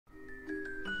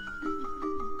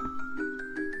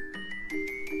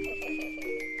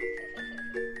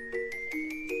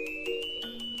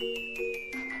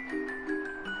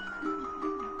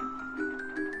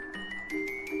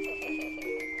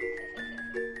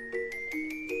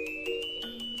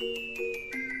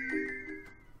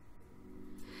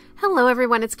Hello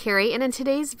everyone, it's Carrie, and in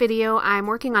today's video I'm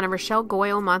working on a Rochelle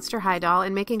Goyle Monster High doll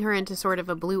and making her into sort of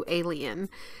a blue alien.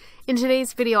 In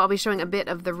today's video I'll be showing a bit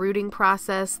of the rooting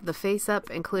process, the face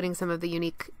up, including some of the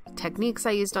unique techniques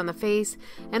I used on the face,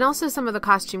 and also some of the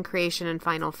costume creation and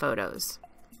final photos.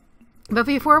 But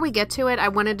before we get to it, I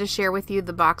wanted to share with you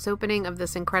the box opening of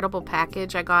this incredible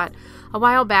package I got a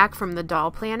while back from the Doll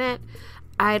Planet.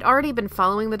 I'd already been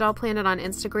following the Doll Planet on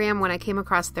Instagram when I came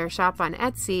across their shop on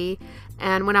Etsy,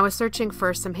 and when I was searching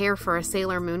for some hair for a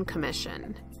Sailor Moon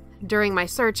commission. During my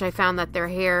search, I found that their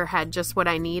hair had just what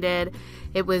I needed.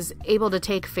 It was able to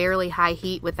take fairly high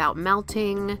heat without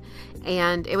melting,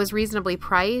 and it was reasonably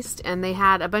priced, and they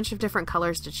had a bunch of different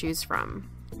colors to choose from.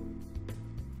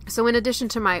 So in addition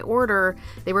to my order,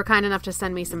 they were kind enough to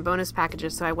send me some bonus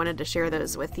packages, so I wanted to share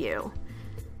those with you.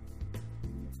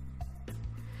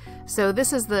 So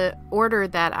this is the order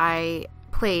that I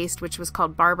placed, which was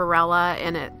called Barbarella,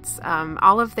 and it's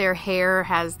all of their hair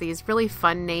has these really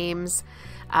fun names.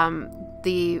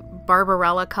 The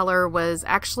Barbarella color was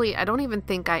actually, I don't even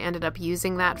think I ended up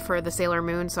using that for the Sailor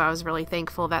Moon, so I was really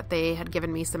thankful that they had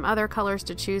given me some other colors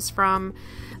to choose from.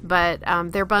 But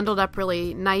they're bundled up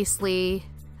really nicely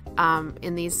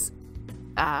in these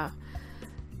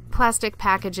plastic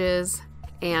packages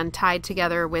and tied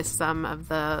together with some of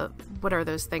the, what are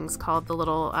those things called, the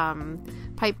little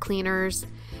pipe cleaners.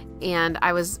 And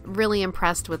I was really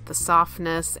impressed with the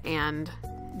softness and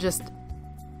just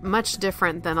much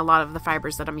different than a lot of the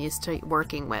fibers that I'm used to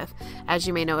working with. As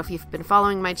you may know if you've been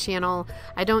following my channel,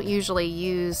 I don't usually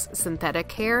use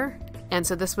synthetic hair, and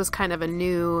so this was kind of a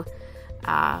new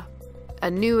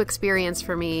experience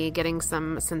for me, getting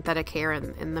some synthetic hair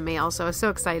in the mail. So I was so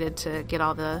excited to get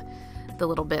all the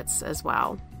little bits as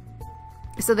well.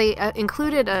 So they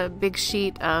included a big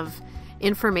sheet of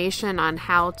information on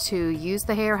how to use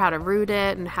the hair, how to root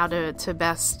it, and how to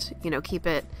best, you know, keep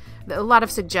it. A lot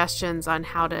of suggestions on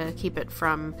how to keep it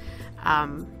from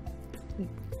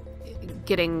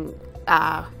getting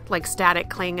like static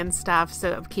cling and stuff,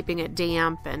 so of keeping it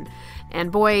damp,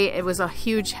 and boy, it was a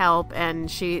huge help. And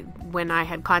when I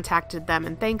had contacted them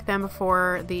and thanked them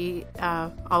for the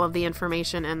all of the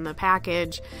information in the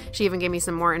package, she even gave me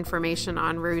some more information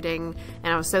on rooting,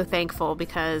 and I was so thankful,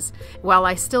 because while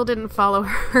I still didn't follow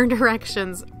her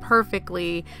directions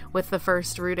perfectly with the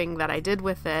first rooting that I did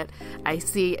with it, I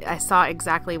saw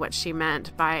exactly what she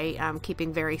meant by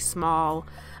keeping very small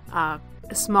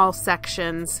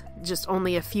sections, just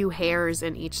only a few hairs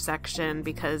in each section,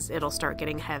 because it'll start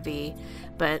getting heavy.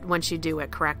 But once you do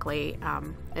it correctly,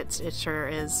 it sure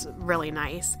is really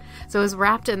nice. So it was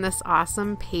wrapped in this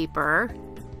awesome paper.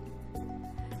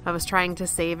 I was trying to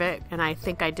save it, and I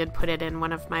think I did put it in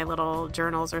one of my little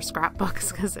journals or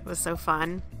scrapbooks because it was so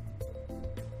fun.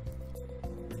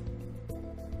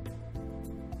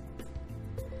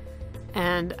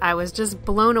 And I was just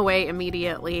blown away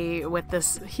immediately with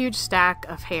this huge stack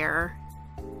of hair.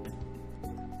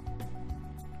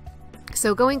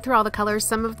 So going through all the colors,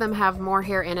 some of them have more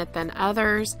hair in it than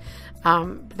others,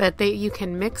 but you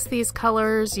can mix these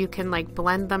colors, you can like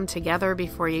blend them together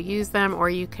before you use them,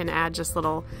 or you can add just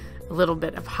a little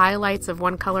bit of highlights of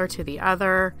one color to the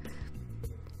other.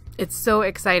 It's so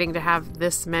exciting to have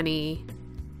this many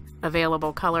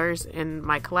available colors in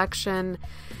my collection.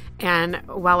 And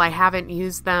while I haven't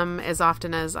used them as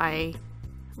often as I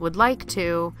would like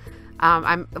to,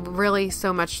 I'm really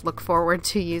so much look forward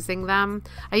to using them.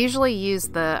 I usually use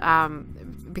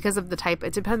because of the type,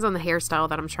 it depends on the hairstyle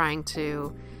that I'm trying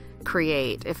to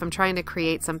create. If I'm trying to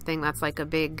create something that's like a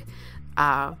big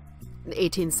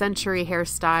 18th century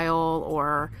hairstyle,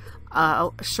 or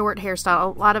a short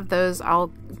hairstyle, a lot of those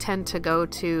I'll tend to go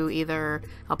to either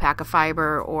alpaca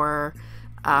fiber or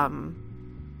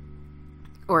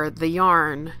the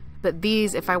yarn. But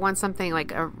these, if I want something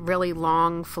like a really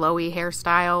long flowy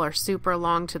hairstyle or super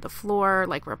long to the floor,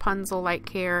 like Rapunzel-like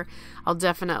hair, I'll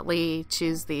definitely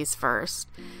choose these first.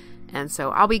 And so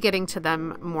I'll be getting to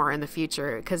them more in the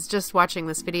future, because just watching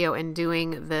this video and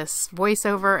doing this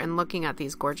voiceover and looking at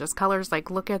these gorgeous colors,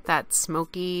 like look at that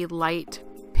smoky light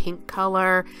pink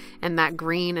color, and that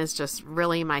green is just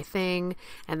really my thing,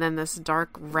 and then this dark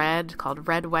red called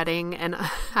Red Wedding, and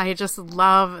I just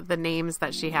love the names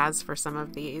that she has for some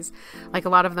of these. Like a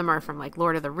lot of them are from like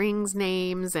Lord of the Rings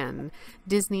names and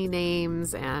Disney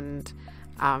names, and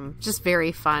just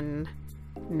very fun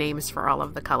names for all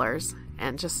of the colors,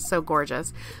 and just so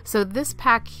gorgeous. So this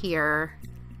pack here,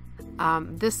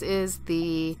 this is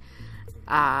the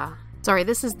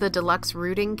this is the deluxe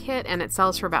rooting kit, and it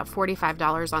sells for about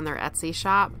 $45 on their Etsy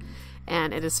shop,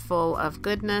 and it is full of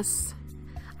goodness.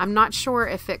 I'm not sure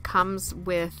if it comes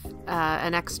with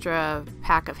an extra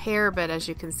pack of hair, but as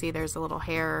you can see, there's a little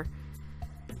hair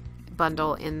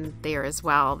bundle in there as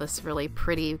well. This really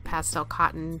pretty pastel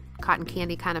cotton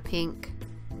candy kind of pink.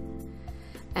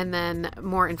 And then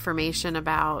more information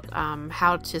about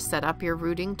how to set up your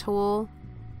rooting tool.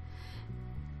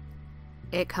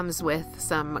 It comes with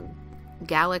some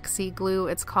galaxy glue,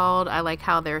 it's called. I like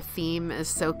how their theme is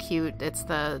so cute. It's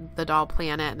the doll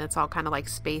planet, and it's all kind of like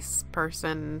space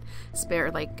person,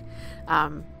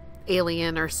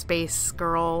 alien or space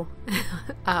girl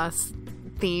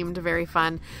themed. Very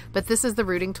fun. But this is the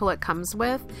rooting tool it comes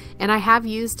with, and I have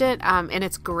used it, and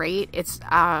it's great. It's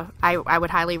I would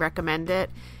highly recommend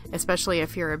it, especially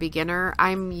if you're a beginner.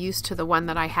 I'm used to the one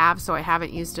that I have, so I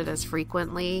haven't used it as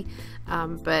frequently,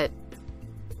 but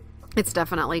it's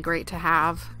definitely great to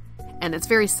have, and it's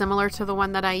very similar to the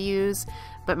one that I use,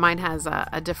 but mine has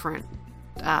a different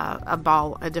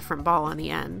ball on the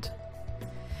end.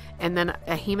 And then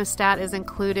a hemostat is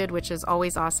included, which is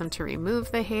always awesome to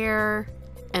remove the hair,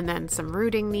 and then some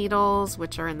rooting needles,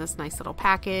 which are in this nice little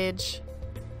package.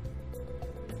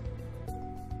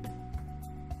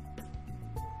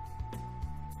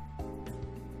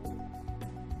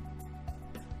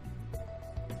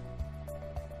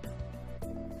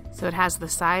 So it has the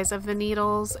size of the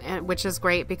needles, which is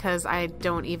great because I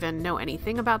don't even know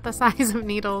anything about the size of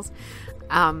needles.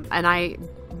 And I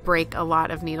break a lot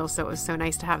of needles, so it was so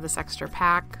nice to have this extra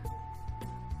pack.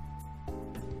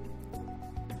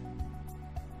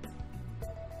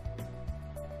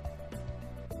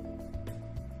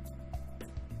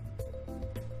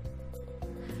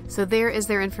 So there is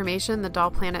their information,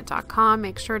 thedollplanet.com.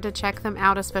 Make sure to check them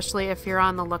out, especially if you're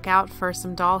on the lookout for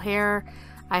some doll hair.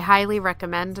 I highly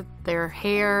recommend their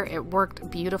hair. It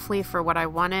worked beautifully for what I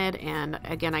wanted, and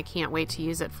again, I can't wait to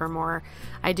use it for more.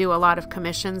 I do a lot of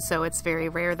commissions, so it's very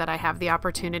rare that I have the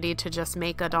opportunity to just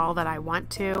make a doll that I want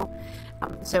to.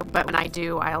 But when I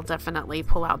do, I'll definitely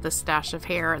pull out this stash of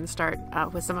hair and start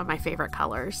with some of my favorite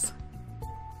colors.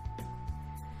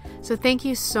 So thank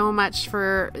you so much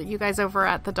for you guys over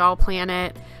at the Doll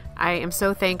Planet. I am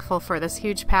so thankful for this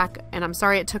huge pack, and I'm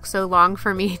sorry it took so long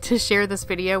for me to share this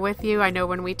video with you. I know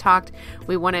when we talked,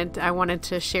 I wanted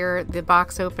to share the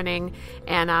box opening,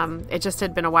 and it just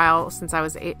had been a while since I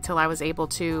was able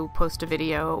to post a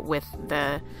video with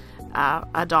a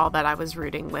doll that I was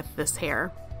rooting with this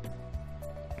hair.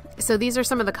 So these are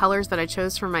some of the colors that I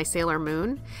chose for my Sailor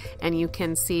Moon, and you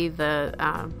can see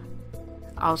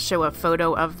I'll show a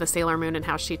photo of the Sailor Moon and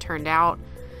how she turned out.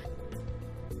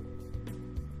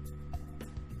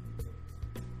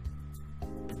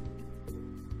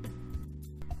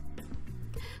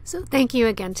 So thank you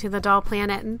again to the Doll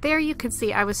Planet, and there you can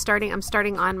see I'm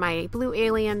starting on my blue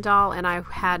alien doll, and I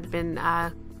had been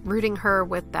rooting her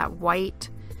with that white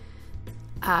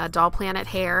Doll Planet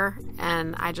hair,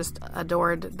 and I just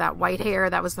adored that white hair.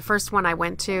 That was the first one I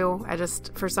went to.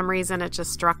 For some reason, it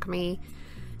just struck me,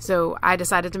 so I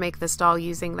decided to make this doll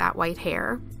using that white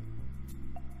hair.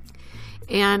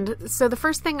 And so the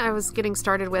first thing I was getting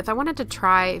started with, I wanted to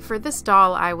try, for this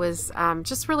doll, I was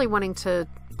just really wanting to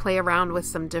play around with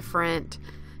some different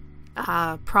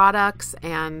products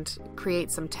and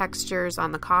create some textures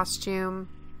on the costume.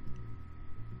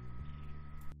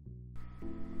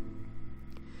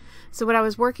 So what I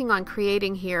was working on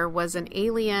creating here was an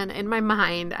alien. In my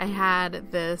mind, I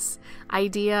had this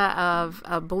idea of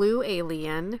a blue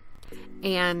alien,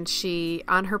 and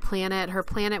her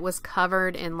planet was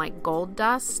covered in like gold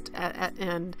dust,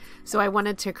 and so I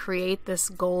wanted to create this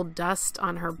gold dust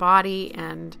on her body,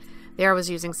 and there I was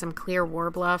using some clear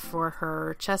Warbler for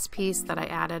her chest piece that I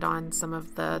added on some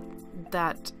of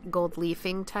that gold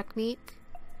leafing technique.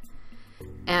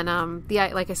 And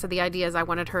like I said, the idea is I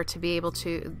wanted her to be able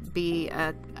to be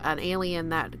an alien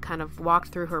that kind of walked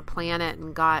through her planet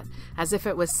and got as if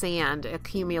it was sand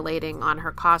accumulating on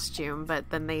her costume, but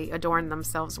then they adorned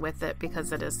themselves with it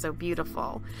because it is so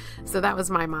beautiful. So that was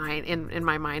my mind in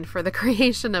my mind for the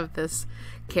creation of this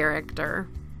character.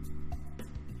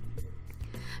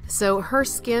 So her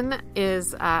skin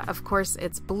is, of course,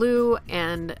 it's blue,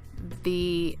 and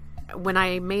when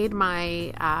I made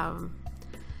my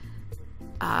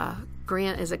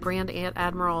Grand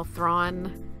Admiral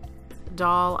Thrawn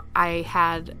doll, I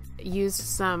had used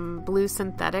some blue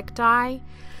synthetic dye,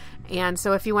 and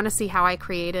so if you want to see how I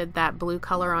created that blue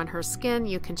color on her skin,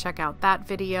 you can check out that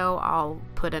video. I'll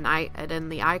put it in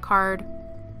the iCard.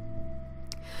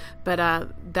 But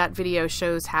that video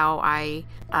shows how I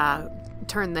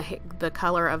turn the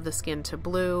color of the skin to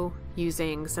blue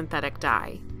using synthetic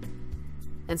dye,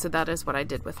 and so that is what I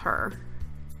did with her.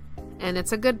 And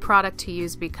it's a good product to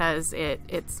use because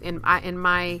it's in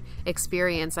my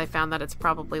experience, I found that it's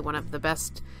probably one of the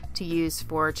best to use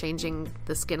for changing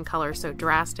the skin color so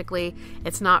drastically.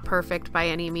 It's not perfect by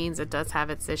any means. It does have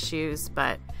its issues,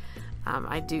 but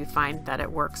I do find that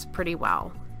it works pretty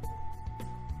well.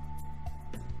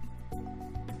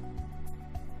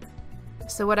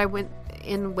 So what I went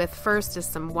in with first is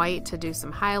some white to do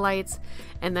some highlights,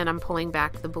 and then I'm pulling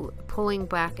back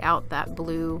out that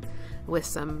blue with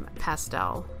some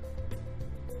pastel.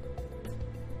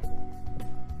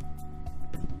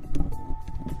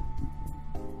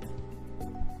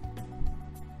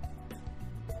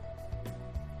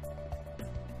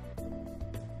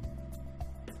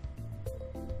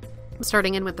 I'm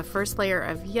starting in with the first layer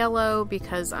of yellow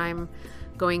because I'm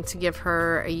going to give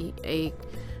her a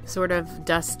sort of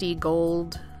dusty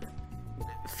gold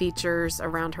features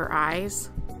around her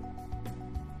eyes.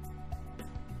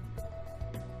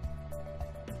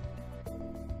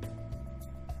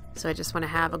 So I just want to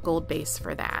have a gold base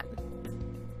for that.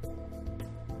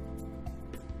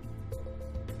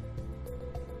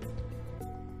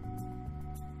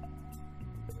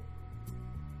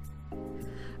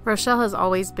 Rochelle has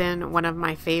always been one of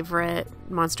my favorite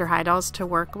Monster High dolls to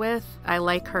work with. I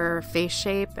like her face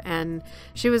shape, and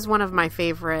she was one of my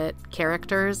favorite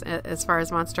characters as far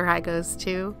as Monster High goes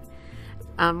too.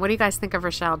 What do you guys think of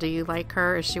Rochelle? Do you like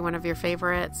her? Is she one of your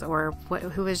favorites, or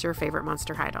who is your favorite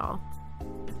Monster High doll?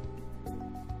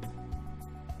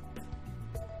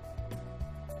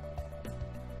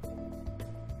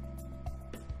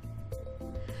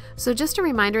 So just a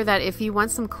reminder that if you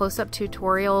want some close-up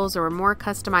tutorials or more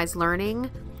customized learning,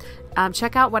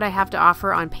 check out what I have to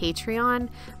offer on Patreon.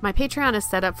 My Patreon is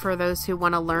set up for those who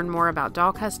want to learn more about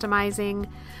doll customizing.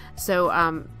 So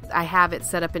I have it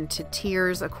set up into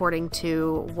tiers according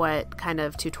to what kind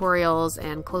of tutorials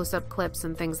and close-up clips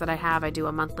and things that I have. I do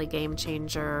a monthly game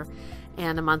changer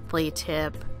and a monthly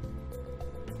tip.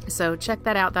 So check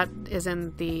that out. That is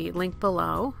in the link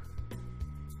below.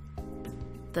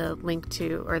 The link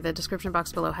to, or the description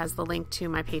box below has the link to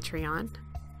my Patreon.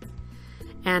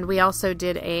 And we also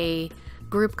did a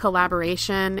group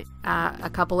collaboration a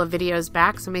couple of videos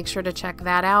back, so make sure to check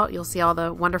that out. You'll see all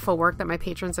the wonderful work that my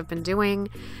patrons have been doing,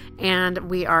 and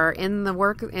we are in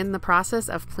the process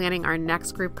of planning our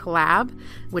next group collab,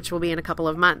 which will be in a couple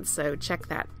of months. So check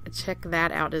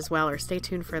that out as well, or stay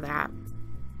tuned for that.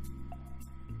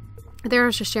 There I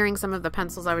was just sharing some of the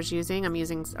pencils I was using. I'm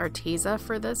using Arteza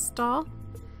for this doll.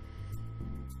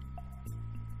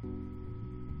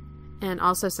 And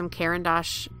also some Caran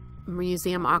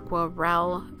Museum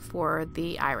Aquarelle for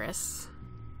the iris.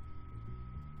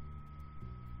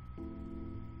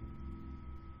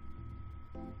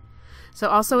 So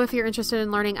also, if you're interested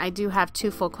in learning, I do have 2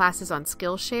 full classes on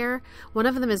Skillshare. One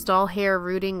of them is doll hair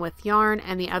rooting with yarn,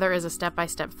 and the other is a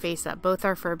step-by-step face-up. Both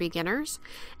are for beginners.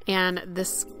 And the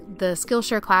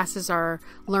Skillshare classes are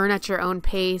learn at your own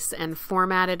pace and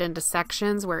formatted into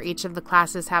sections where each of the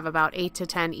classes have about 8 to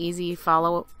 10 easy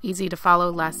to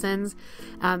follow lessons.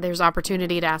 There's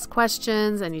opportunity to ask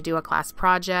questions, and you do a class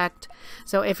project.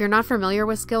 So if you're not familiar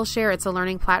with Skillshare, it's a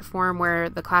learning platform where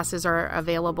the classes are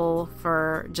available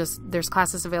for there's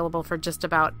classes available for just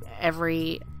about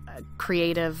every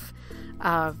creative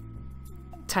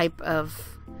type of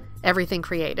everything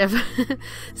creative.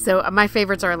 So my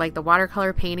favorites are like the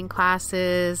watercolor painting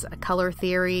classes, color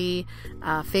theory,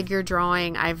 figure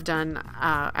drawing. I've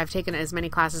taken as many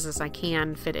classes as I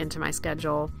can fit into my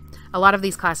schedule. A lot of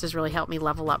these classes really help me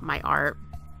level up my art.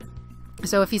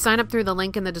 So if you sign up through the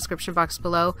link in the description box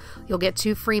below, you'll get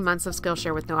 2 free months of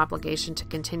Skillshare with no obligation to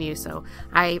continue. So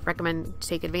I recommend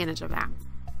take advantage of that.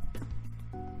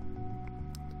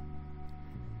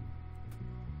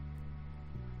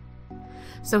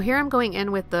 So here I'm going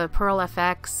in with the Pearl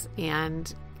FX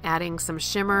and adding some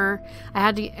shimmer. I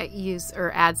had to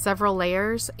add several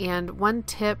layers, and one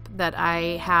tip that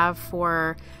I have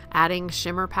for adding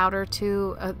shimmer powder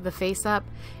to the face up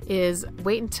is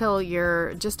wait until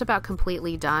you're just about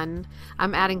completely done.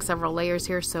 I'm adding several layers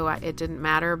here, so it didn't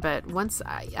matter, but once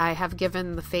I have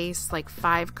given the face like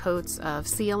 5 coats of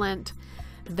sealant,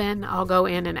 then I'll go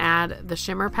in and add the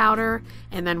shimmer powder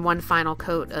and then 1 final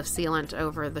coat of sealant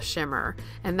over the shimmer.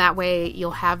 And that way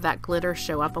you'll have that glitter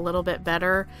show up a little bit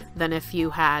better than if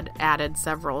you had added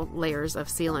several layers of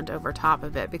sealant over top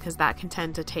of it, because that can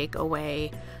tend to take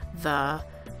away the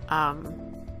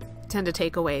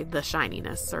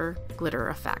shininess or glitter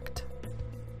effect.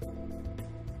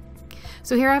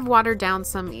 So here I've watered down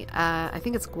some, I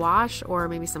think it's gouache or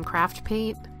maybe some craft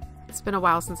paint. It's been a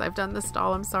while since I've done this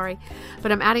doll, I'm sorry.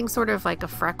 But I'm adding sort of like a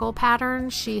freckle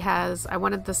pattern. I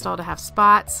wanted this doll to have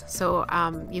spots, so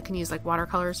you can use like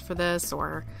watercolors for this,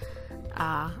 or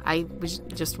I was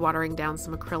just watering down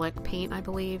some acrylic paint, I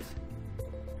believe.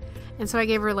 And so I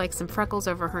gave her like some freckles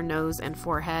over her nose and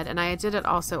forehead, and I did it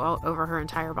also all over her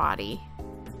entire body.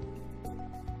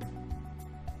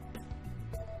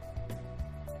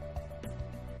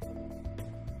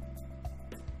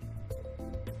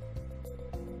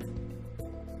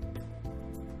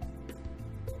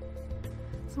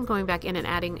 So I'm going back in and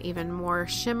adding even more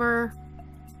shimmer.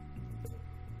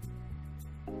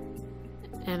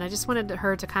 And I just wanted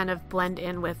her to kind of blend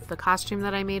in with the costume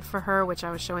that I made for her, which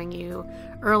I was showing you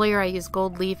earlier. I used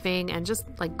gold leafing and just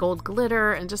like gold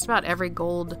glitter and just about every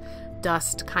gold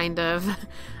dust kind of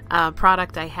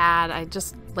product I had.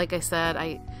 Like I said,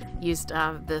 I used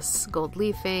this gold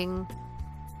leafing,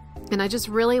 and I just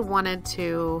really wanted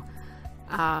to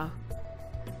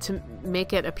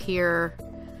make it appear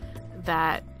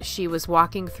that she was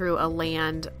walking through a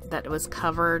land that was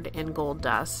covered in gold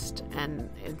dust, and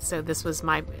so this was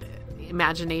my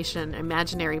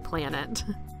imaginary planet.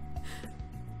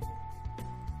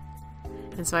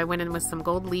 And so I went in with some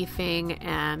gold leafing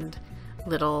and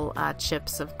little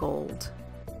chips of gold.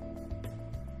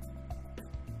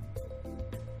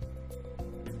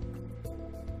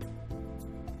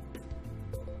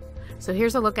 So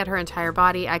here's a look at her entire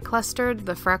body. I clustered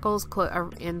the freckles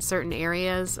in certain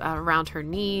areas around her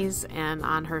knees and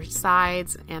on her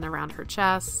sides and around her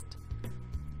chest.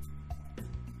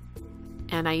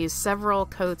 And I used several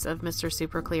coats of Mr.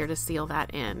 Super Clear to seal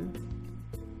that in.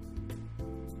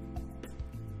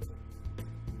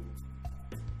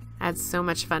 I had so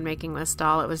much fun making this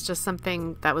doll. It was just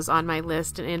something that was on my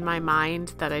list and in my mind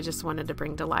that I just wanted to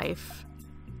bring to life.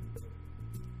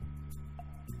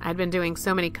 I'd been doing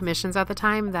so many commissions at the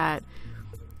time that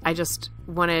I just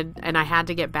wanted, and I had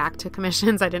to get back to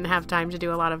commissions. I didn't have time to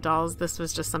do a lot of dolls. This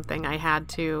was just something I had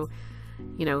to,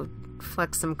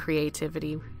 flex some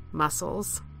creativity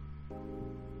muscles.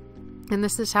 And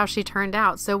this is how she turned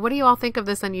out. So what do you all think of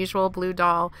this unusual blue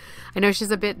doll? I know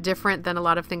she's a bit different than a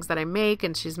lot of things that I make,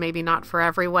 and she's maybe not for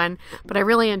everyone, but I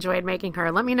really enjoyed making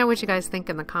her. Let me know what you guys think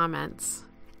in the comments.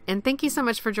 And thank you so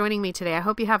much for joining me today. I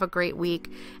hope you have a great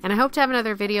week, and I hope to have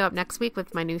another video up next week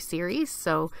with my new series.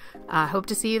 So hope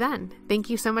to see you then. Thank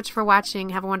you so much for watching.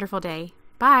 Have a wonderful day.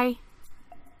 Bye.